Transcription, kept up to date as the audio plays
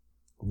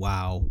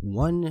Wow,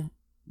 1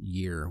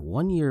 year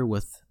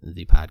with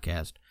the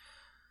podcast,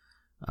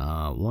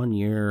 1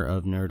 year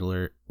of Nerd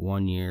Alert,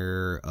 1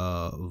 year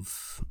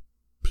of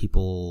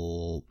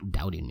people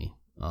doubting me.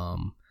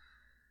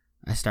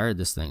 I started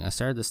this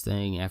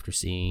thing after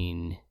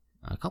seeing,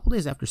 a couple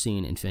days after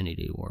seeing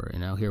Infinity War,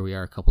 and now here we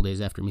are a couple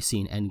days after me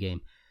seeing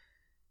Endgame.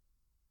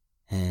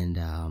 And,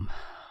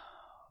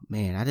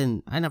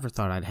 man, I never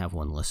thought I'd have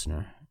one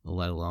listener,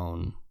 let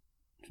alone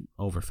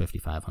over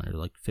 5,500,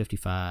 like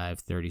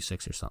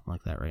 5,536 or something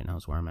like that right now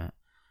is where I'm at.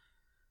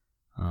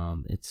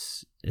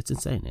 It's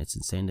insane. It's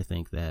insane to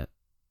think that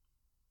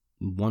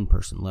one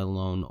person, let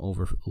alone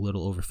a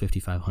little over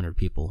 5,500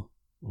 people,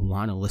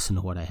 want to listen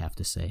to what I have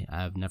to say.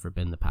 I've never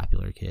been the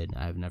popular kid.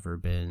 I've never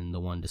been the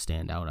one to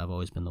stand out. I've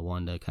always been the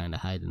one to kind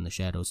of hide in the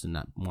shadows and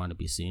not want to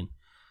be seen.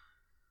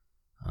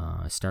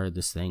 I started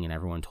this thing and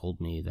everyone told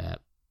me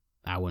that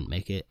I wouldn't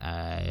make it.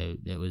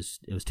 It was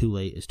too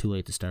late. It's too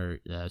late to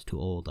start. It's too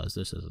old. Does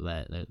this, does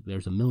that.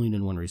 There's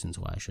 1,000,001 reasons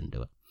why I shouldn't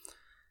do it.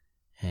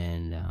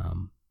 And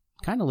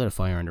kind of lit a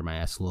fire under my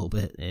ass a little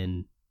bit.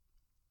 And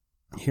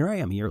here I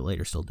am a year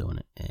later still doing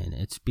it. And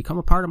it's become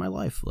a part of my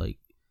life. Like,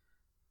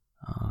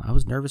 I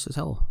was nervous as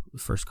hell the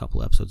first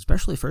couple episodes,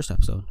 especially the first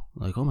episode.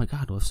 Like, oh my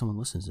God, what if someone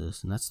listens to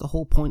this? And that's the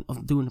whole point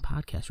of doing a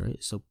podcast,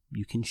 right? So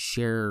you can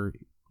share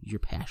your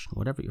passion,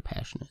 whatever your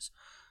passion is,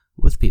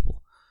 with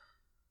people.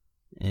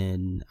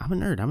 And I'm a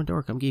nerd. I'm a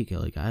dork. I'm geeky.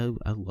 Like, I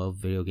love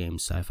video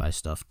games, sci-fi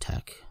stuff,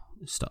 tech,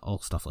 all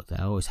stuff like that.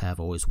 I always have,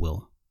 always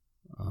will.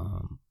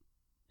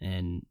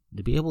 And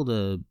to be able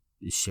to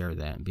share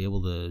that and be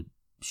able to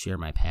share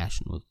my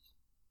passion with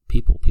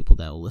people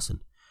that will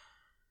listen,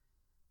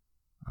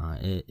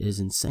 it is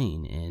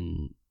insane.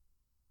 And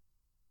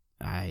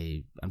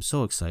I'm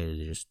so excited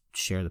to just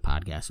share the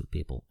podcast with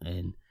people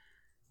and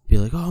be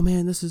like, oh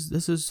man, this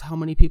is how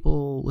many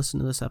people listen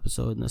to this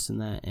episode and this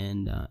and that.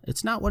 And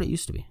it's not what it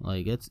used to be.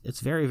 Like, it's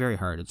very, very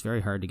hard. It's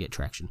very hard to get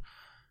traction.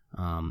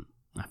 I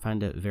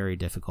find it very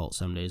difficult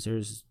some days.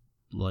 There's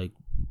like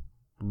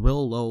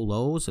real low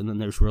lows and then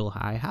there's real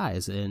high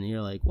highs, and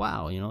you're like,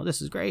 wow,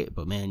 this is great,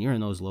 but man, you're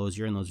in those lows,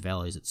 you're in those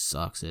valleys. It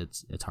sucks.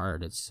 It's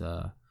hard. It's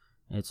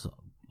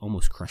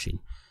almost crushing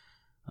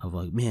of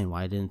like, man,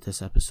 why didn't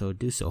this episode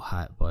do so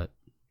hot? But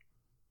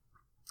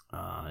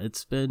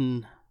it's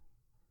been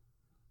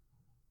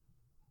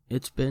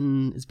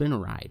a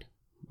ride.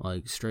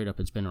 Like, straight up,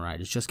 it's been a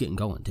ride. It's just getting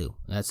going too.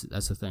 That's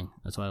the thing.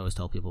 That's why I always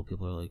tell people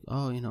are like,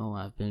 oh,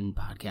 I've been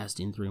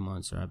podcasting 3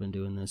 months, or I've been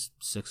doing this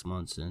 6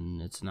 months,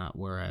 and it's not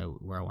where I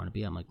want to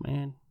be. I'm like,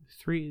 man,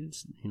 3,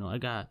 I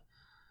got,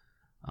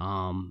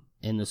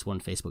 in this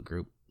one Facebook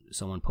group,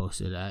 someone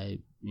posted, I've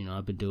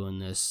been doing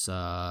this,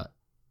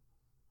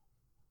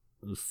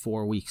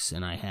 4 weeks,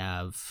 and I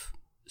have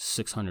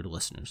 600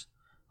 listeners.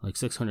 Like,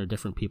 600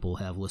 different people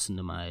have listened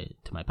to my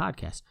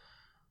podcast.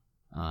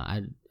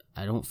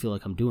 I don't feel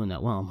like I'm doing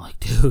that well. I'm like,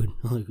 dude,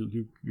 like,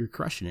 you're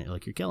crushing it.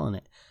 Like, you're killing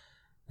it.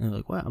 And they're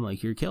like, what? I'm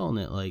like, you're killing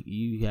it. Like,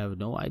 you have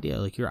no idea.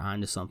 Like, you're on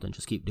to something.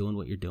 Just keep doing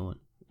what you're doing.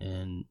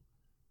 And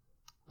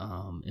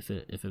if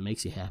it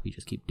makes you happy,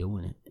 just keep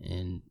doing it.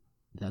 And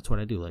that's what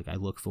I do. Like, I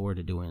look forward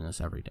to doing this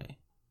every day.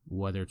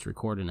 Whether it's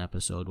recording an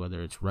episode,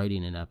 whether it's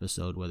writing an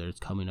episode, whether it's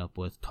coming up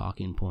with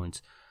talking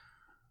points,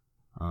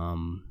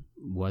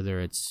 whether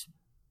it's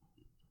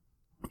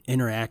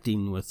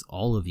interacting with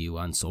all of you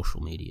on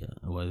social media,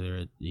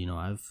 whether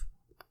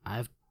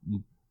I've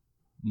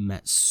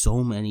met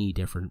so many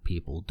different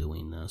people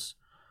doing this,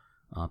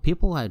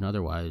 people I'd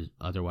otherwise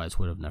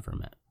would have never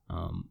met,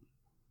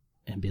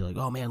 and be like,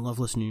 oh man, love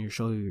listening to your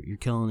show, you're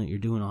killing it, you're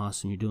doing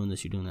awesome, you're doing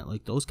this, you're doing that.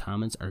 Like, those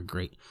comments are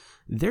great.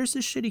 There's the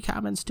shitty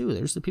comments too.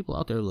 There's the people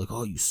out there like,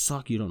 oh, you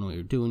suck, you don't know what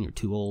you're doing, you're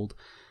too old.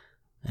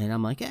 And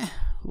I'm like,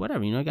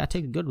 whatever, I gotta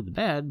take the good with the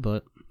bad,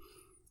 but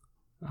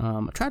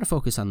I try to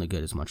focus on the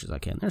good as much as I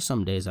can. There's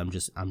some days I'm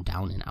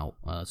down and out.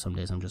 Some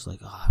days I'm just like,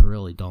 oh, I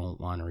really don't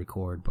want to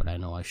record, but I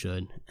know I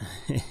should.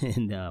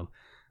 And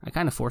I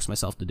kind of force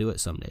myself to do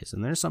it some days.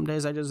 And there's some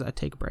days I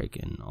take a break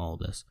and all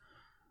this.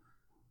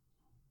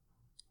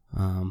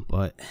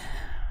 But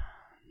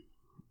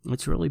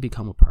it's really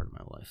become a part of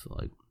my life.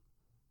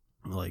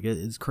 Like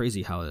it's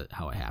crazy how it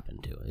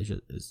happened too.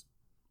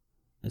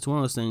 It's one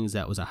of those things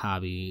that was a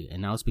hobby,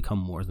 and now it's become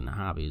more than a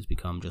hobby. It's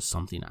become just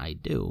something I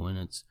do,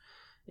 and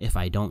if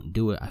I don't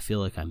do it, I feel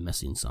like I'm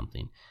missing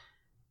something.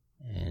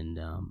 And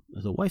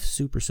the wife's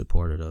super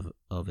supportive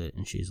of it,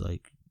 and she's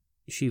like,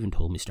 she even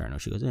told me starting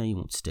out, she goes, you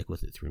won't stick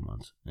with it 3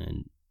 months.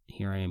 And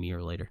here I am a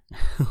year later.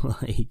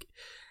 Like,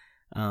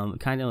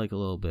 kind of like a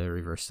little bit of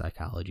reverse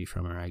psychology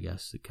from her, I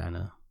guess, to kind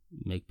of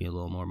make me a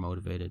little more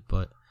motivated.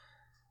 But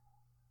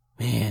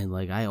man,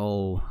 like, I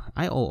owe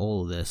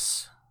all of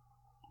this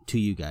to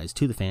you guys,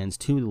 to the fans,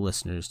 to the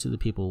listeners, to the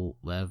people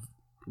that have,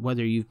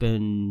 whether you've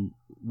been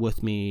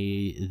with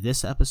me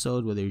this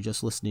episode, whether you're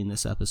just listening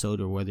this episode,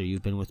 or whether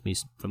you've been with me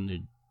from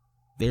the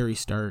very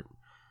start,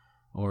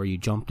 or you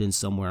jumped in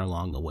somewhere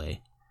along the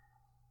way.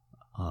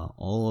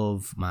 All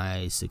of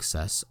my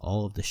success,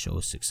 all of the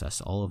show's success,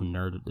 all of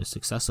the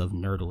success of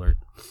Nerd Alert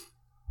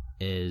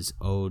is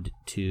owed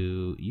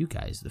to you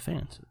guys, the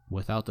fans.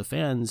 Without the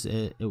fans,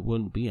 it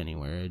wouldn't be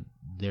anywhere.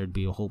 There'd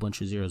be a whole bunch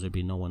of zeros. There'd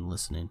be no one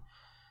listening.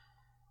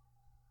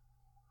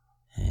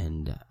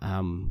 And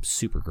I'm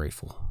super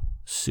grateful.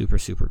 Super,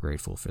 super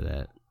grateful for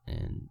that.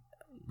 And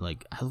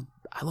like,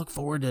 I look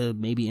forward to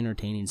maybe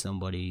entertaining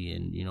somebody,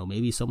 and, you know,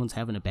 maybe someone's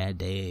having a bad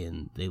day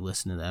and they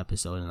listen to the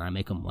episode and I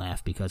make them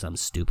laugh because I'm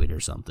stupid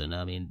or something.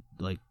 I mean,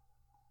 like,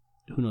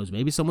 who knows?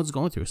 Maybe someone's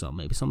going through something.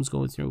 Maybe someone's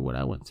going through what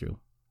I went through.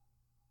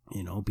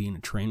 You know, being a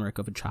train wreck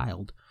of a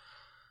child.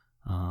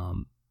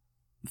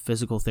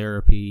 Physical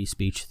therapy,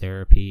 speech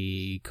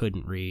therapy,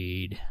 couldn't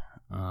read.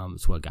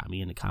 It's what got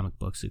me into comic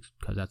books,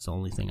 because that's the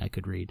only thing I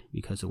could read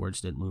because the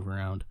words didn't move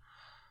around.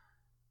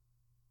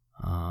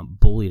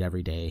 Bullied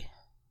every day,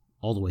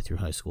 all the way through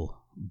high school.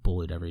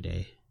 Bullied every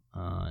day.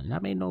 And I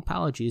made no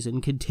apologies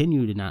and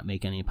continue to not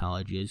make any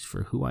apologies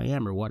for who I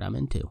am or what I'm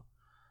into.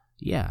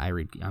 Yeah,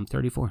 I'm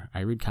 34. I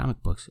read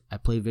comic books. I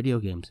play video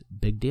games.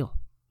 Big deal.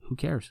 Who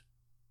cares?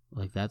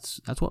 Like, that's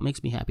what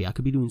makes me happy. I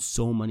could be doing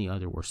so many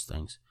other worse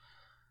things.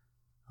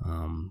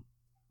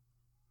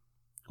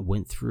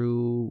 Went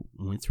through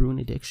an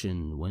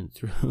addiction, went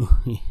through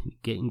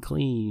getting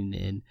clean,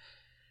 and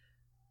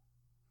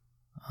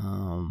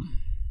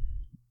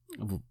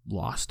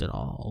lost it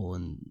all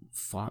and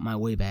fought my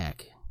way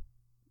back.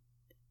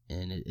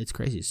 And it's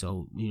crazy.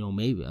 So, you know,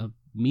 maybe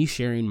me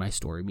sharing my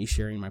story, me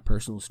sharing my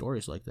personal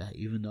stories like that,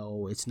 even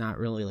though it's not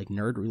really like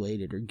nerd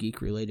related or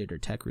geek related or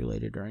tech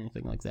related or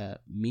anything like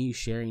that, me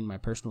sharing my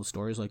personal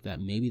stories like that,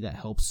 maybe that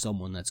helps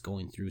someone that's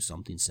going through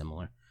something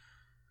similar.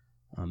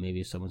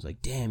 Maybe if someone's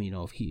like, damn, you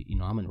know, if he, you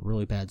know, I'm in a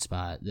really bad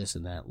spot, this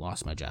and that,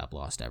 lost my job,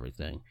 lost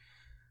everything.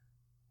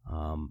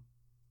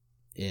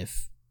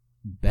 If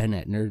Ben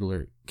at Nerd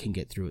Alert can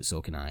get through it,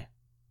 so can I.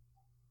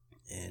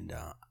 And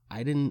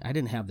I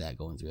didn't have that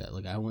going through that.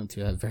 Like, I went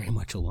through that very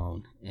much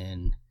alone,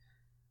 and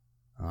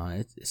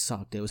it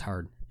sucked. It was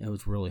hard. It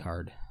was really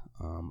hard.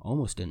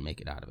 Almost didn't make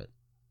it out of it.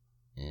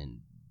 And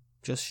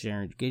just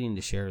getting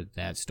to share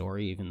that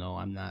story, even though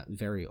I'm not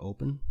very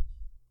open.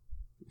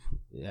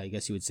 I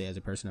guess you would say as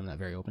a person I'm not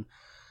very open.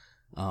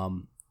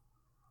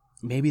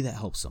 Maybe that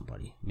helps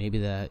somebody. Maybe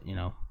that, you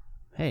know,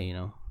 hey, you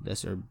know,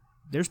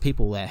 there's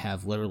people that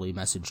have literally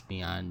messaged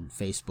me on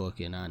Facebook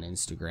and on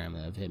Instagram,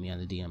 that have hit me on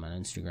the DM on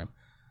Instagram.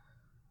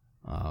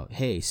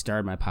 Hey,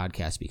 started my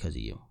podcast because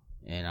of you.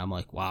 And I'm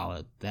like,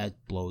 wow,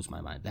 that blows my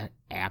mind. That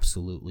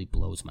absolutely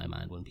blows my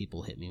mind when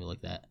people hit me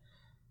like that.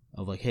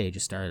 Of like, hey,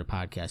 just started a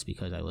podcast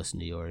because I listened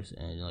to yours,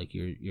 and like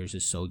yours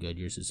is so good.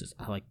 Yours is just,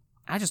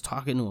 I just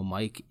talk into a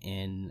mic,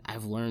 and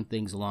I've learned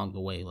things along the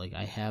way. Like,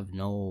 I have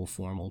no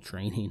formal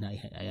training. I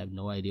have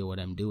no idea what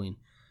I'm doing.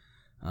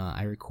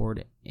 I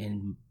record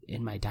in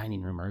my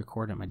dining room. I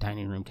record at my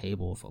dining room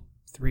table with a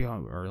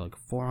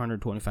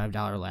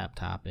 $425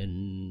 laptop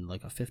and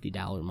like a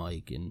 $50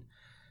 mic, and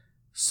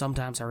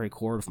sometimes I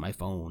record with my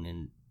phone,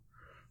 and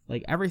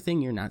like everything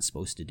you're not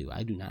supposed to do.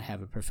 I do not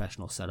have a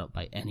professional setup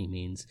by any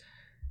means,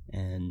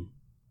 and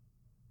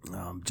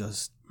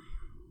just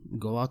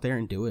go out there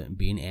and do it and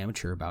be an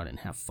amateur about it and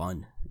have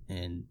fun.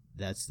 And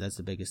that's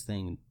the biggest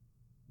thing.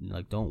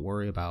 Like, don't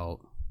worry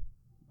about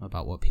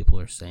what people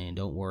are saying.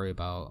 Don't worry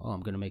about,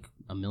 I'm going to make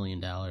 $1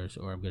 million,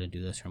 or I'm going to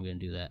do this, or I'm going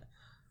to do that.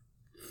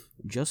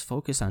 Just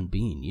focus on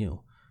being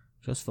you.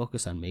 Just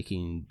focus on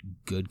making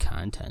good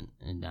content,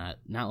 and not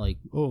like,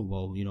 oh,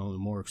 well, you know, a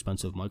more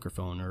expensive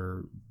microphone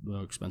or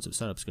more expensive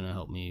setup's going to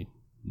help me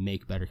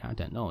make better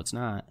content. No, it's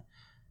not.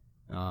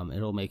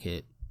 It'll make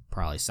it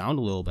probably sound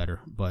a little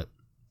better, but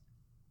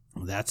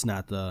that's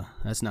not the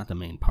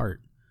main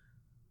part.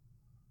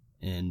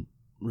 And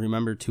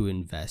remember to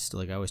invest.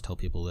 Like, I always tell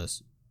people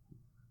this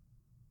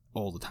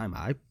all the time.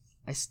 I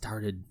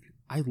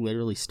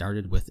literally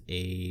started with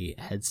a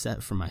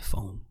headset for my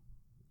phone.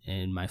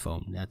 And my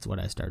phone, that's what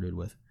I started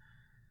with.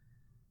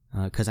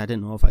 Because I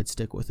didn't know if I'd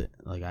stick with it.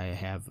 Like, I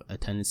have a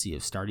tendency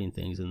of starting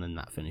things and then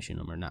not finishing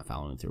them, or not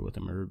following through with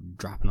them, or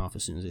dropping off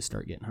as soon as they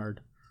start getting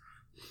hard.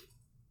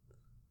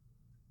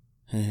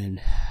 And,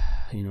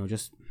 you know,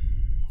 just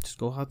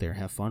go out there,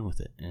 have fun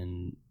with it.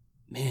 And,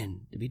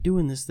 man, to be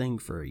doing this thing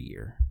for a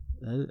year,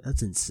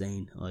 that's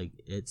insane. Like,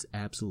 it's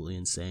absolutely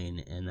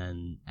insane. And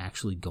then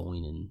actually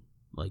going and,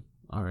 like,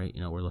 all right,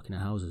 you know, we're looking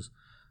at houses.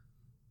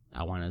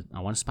 I want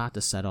a spot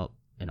to set up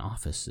an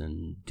office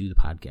and do the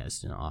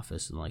podcast in an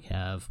office, and like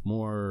have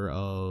more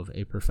of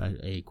a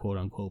quote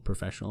unquote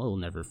professional. It will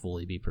never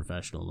fully be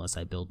professional unless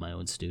I build my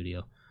own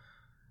studio,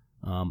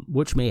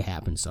 which may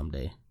happen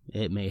someday.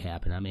 It may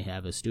happen. I may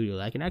have a studio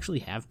that I can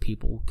actually have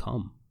people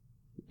come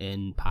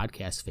and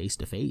podcast face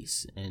to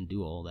face and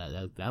do all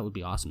that. That would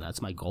be awesome.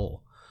 That's my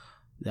goal.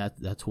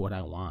 That's what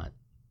I want,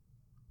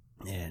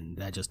 and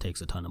that just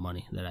takes a ton of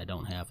money that I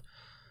don't have.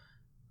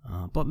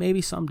 But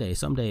maybe someday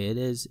it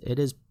is.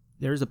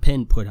 There's a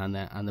pin put on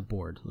the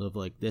board of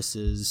like, this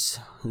is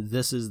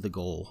the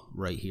goal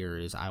right here.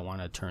 Is I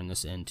want to turn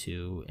this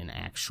into an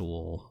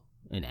actual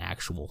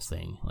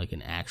thing, like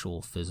an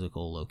actual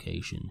physical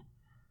location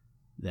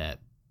that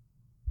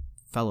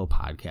fellow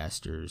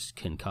podcasters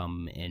can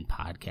come and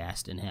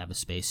podcast and have a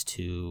space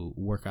to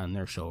work on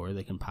their show, or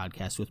they can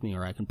podcast with me,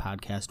 or I can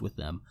podcast with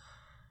them.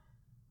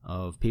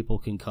 Of people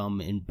can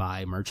come and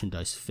buy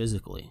merchandise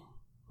physically.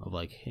 Of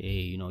like,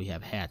 hey, you know, you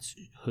have hats,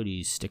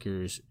 hoodies,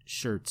 stickers,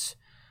 shirts,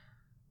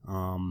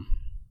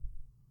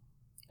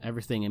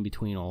 everything in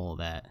between all of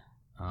that,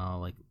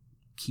 like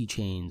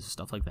keychains,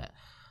 stuff like that,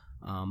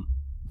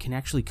 can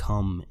actually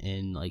come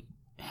and like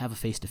have a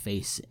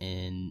face-to-face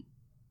and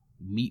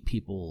meet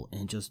people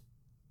and just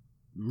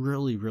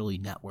really, really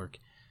network.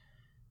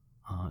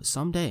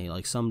 Someday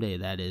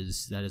that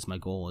is my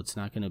goal. It's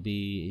not going to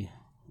be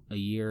a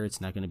year. It's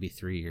not going to be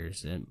 3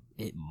 years.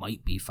 It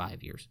might be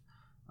 5 years.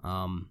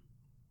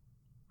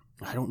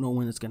 I don't know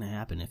when it's going to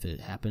happen. If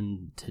it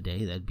happened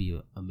today, that'd be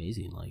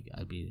amazing. Like,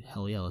 I'd be,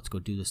 hell yeah, let's go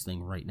do this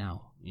thing right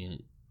now. You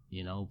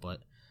know,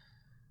 but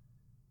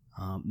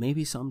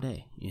maybe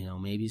someday,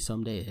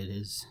 it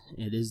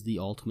is the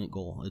ultimate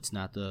goal. It's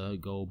not to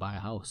go buy a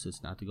house.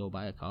 It's not to go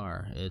buy a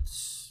car.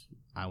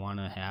 I want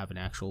to have an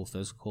actual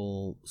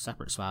physical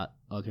separate spot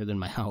other than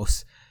my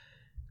house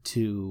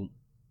to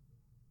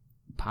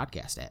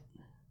podcast at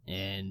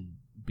and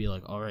be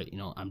like, all right,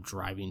 I'm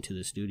driving to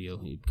the studio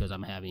because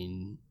I'm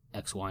having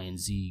X, Y, and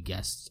Z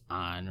guests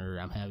on, or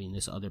I'm having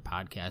this other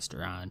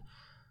podcaster on,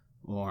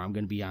 or I'm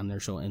going to be on their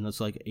show. And it's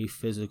like a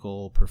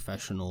physical,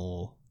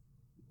 professional,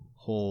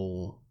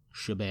 whole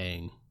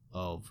shebang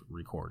of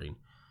recording.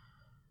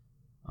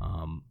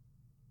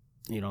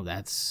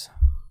 That's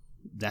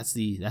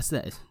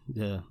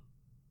the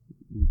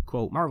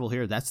quote Marvel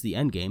here. That's the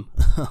end game.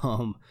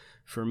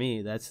 For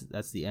me, that's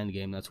the end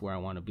game. That's where I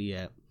want to be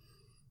at.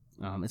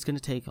 It's going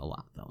to take a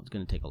lot, though. It's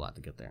going to take a lot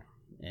to get there.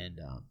 And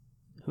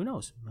who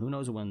knows? Who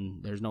knows when?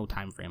 There's no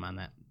time frame on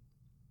that.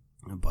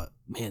 But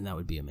man, that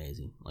would be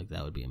amazing. Like,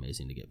 that would be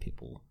amazing to get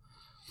people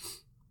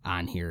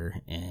on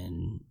here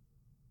and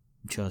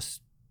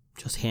just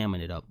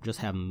hamming it up, just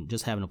having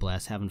a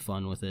blast, having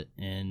fun with it,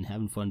 and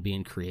having fun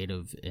being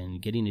creative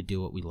and getting to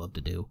do what we love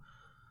to do.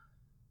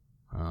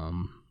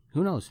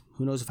 Who knows?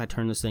 Who knows if I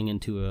turn this thing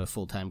into a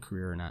full-time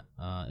career or not?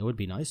 It would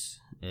be nice.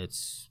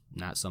 It's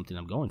not something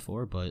I'm going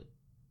for, but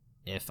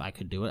if I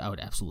could do it, I would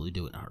absolutely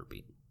do it in a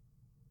heartbeat.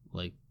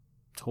 Like,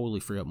 totally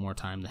free up more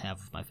time to have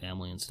with my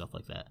family and stuff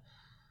like that.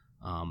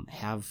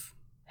 Have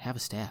a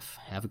staff,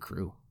 have a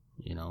crew,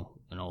 and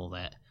all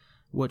that,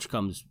 which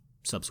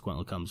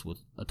subsequently comes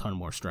with a ton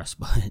more stress,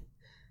 but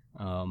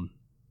and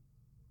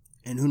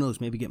who knows,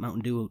 maybe get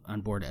Mountain Dew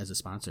on board as a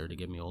sponsor to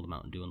give me all the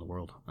Mountain Dew in the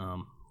world.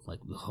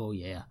 Oh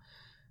yeah.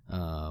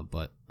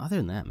 But other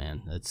than that,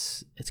 man,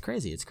 it's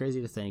crazy. It's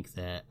crazy to think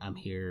that I'm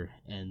here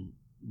and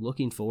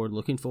looking forward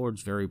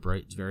is very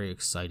bright. It's very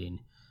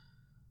exciting.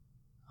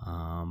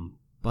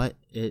 But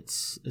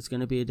it's going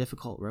to be a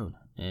difficult road,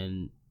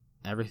 and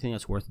everything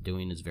that's worth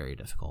doing is very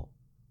difficult.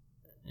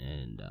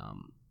 And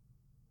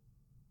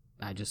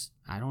I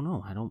don't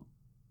know.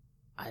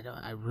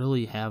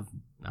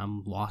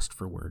 I'm lost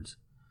for words.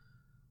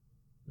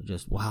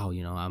 Just, wow,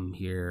 I'm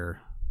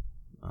here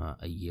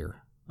a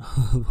year.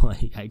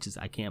 Like,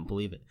 I can't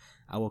believe it.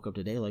 I woke up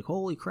today like,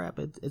 holy crap,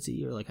 it's a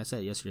year. Like I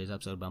said yesterday's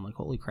episode, but I'm like,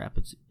 holy crap,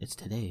 it's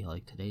today.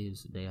 Like, today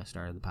is the day I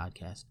started the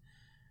podcast.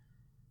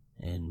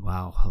 And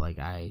wow, like,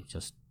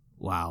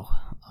 wow.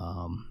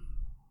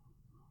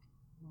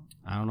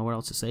 I don't know what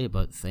else to say,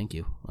 but thank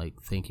you.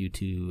 Like, thank you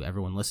to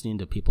everyone listening,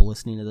 to people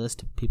listening to this,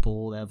 to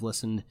people that have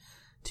listened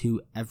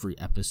to every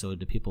episode,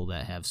 to people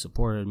that have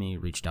supported me,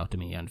 reached out to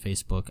me on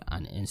Facebook,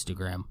 on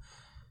Instagram.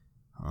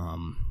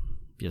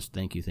 Just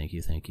thank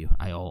you.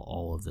 I owe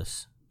all of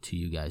this to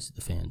you guys,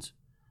 the fans.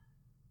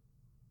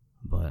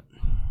 But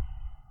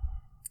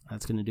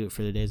that's going to do it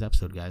for today's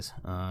episode, guys.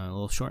 A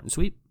little short and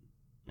sweet.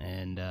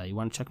 And you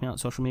want to check me out on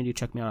social media,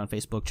 check me out on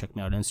Facebook, check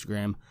me out on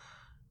Instagram,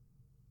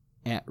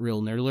 at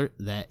Real Nerd Alert.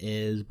 That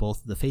is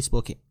both the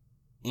Facebook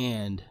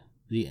and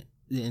the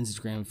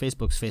Instagram.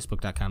 Facebook's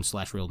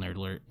facebook.com/Real Nerd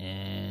Alert,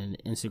 and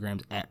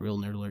Instagram's at Real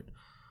Nerd Alert.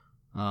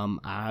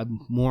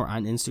 I'm more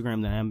on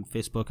Instagram than I am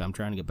Facebook. I'm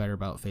trying to get better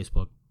about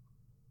Facebook.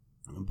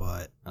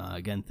 But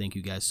again, thank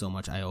you guys so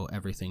much. I owe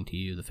everything to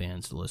you, the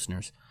fans, the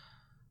listeners.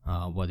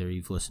 Whether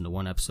you've listened to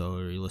one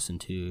episode or you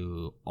listened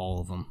to all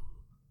of them,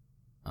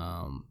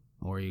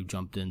 or you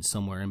jumped in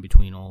somewhere in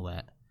between all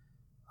that,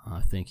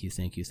 thank you.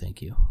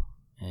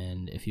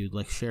 And if you'd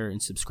like to share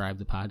and subscribe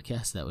to the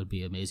podcast, that would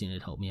be amazing.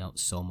 It'd help me out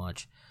so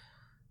much.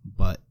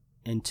 But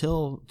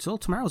until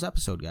tomorrow's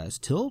episode, guys,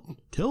 till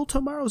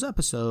tomorrow's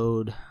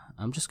episode,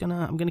 I'm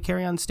gonna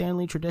carry on Stan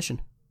Lee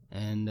tradition,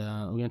 and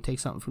we're gonna take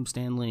something from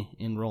Stan Lee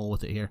and roll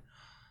with it here,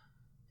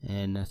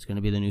 and that's gonna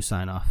be the new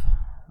sign off.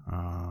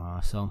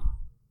 So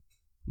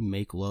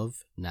make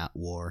love, not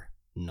war.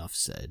 Enough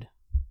said.